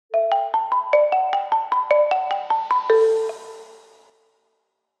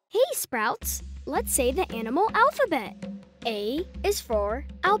Sprouts, let's say the animal alphabet. A is for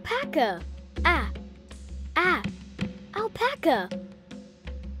alpaca. Alpaca.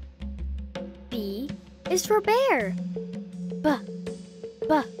 B is for bear.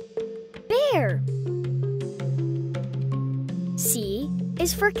 Bear. C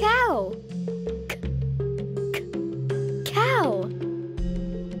is for cow. Cow.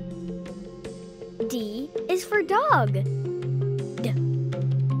 D is for dog.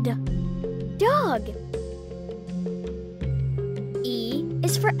 Dog. E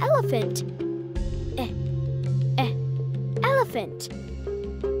is for elephant. Elephant.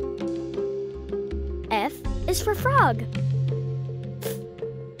 F is for frog.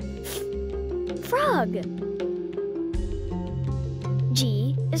 Frog.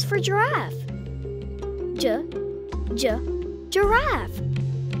 G is for giraffe. Giraffe.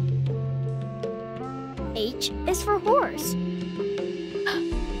 H is for horse.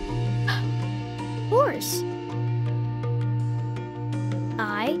 Horse.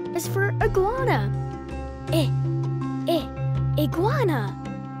 I is for iguana. Iguana.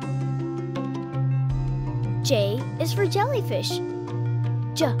 J is for jellyfish.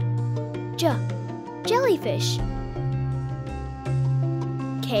 Jellyfish.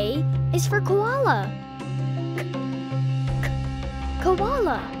 K is for koala.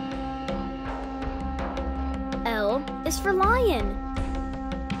 Koala. L is for lion.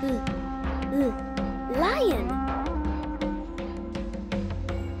 Lion.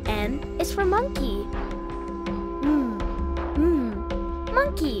 M is for monkey.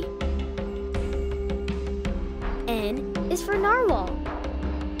 Monkey. N is for narwhal.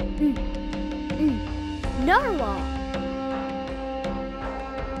 Narwhal.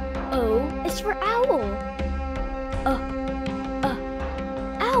 O is for owl.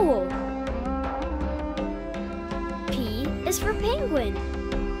 Owl. P is for penguin.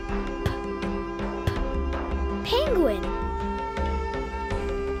 Penguin.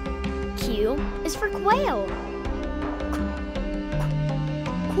 Q is for quail.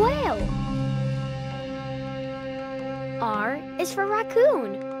 Quail. R is for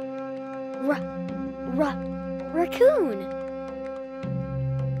raccoon. Raccoon.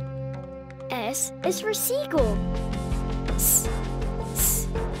 S is for seagull.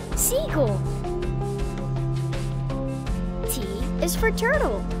 Seagull. T is for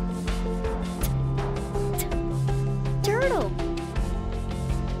turtle. Turtle.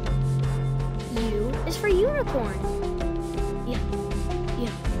 U is for unicorn.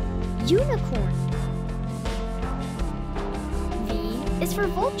 Unicorn. V is for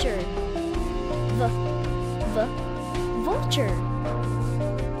vulture. Vulture.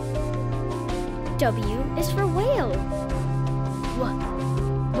 W is for whale.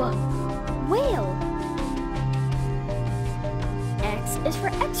 Whale. X is for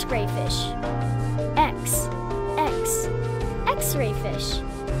X-ray fish. X-ray fish.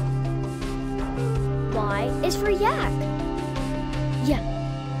 Y is for yak.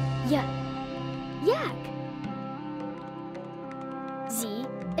 Yak. Z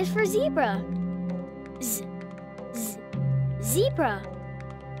is for zebra. Zebra.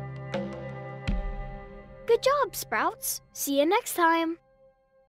 Good job, Sprouts. See you next time.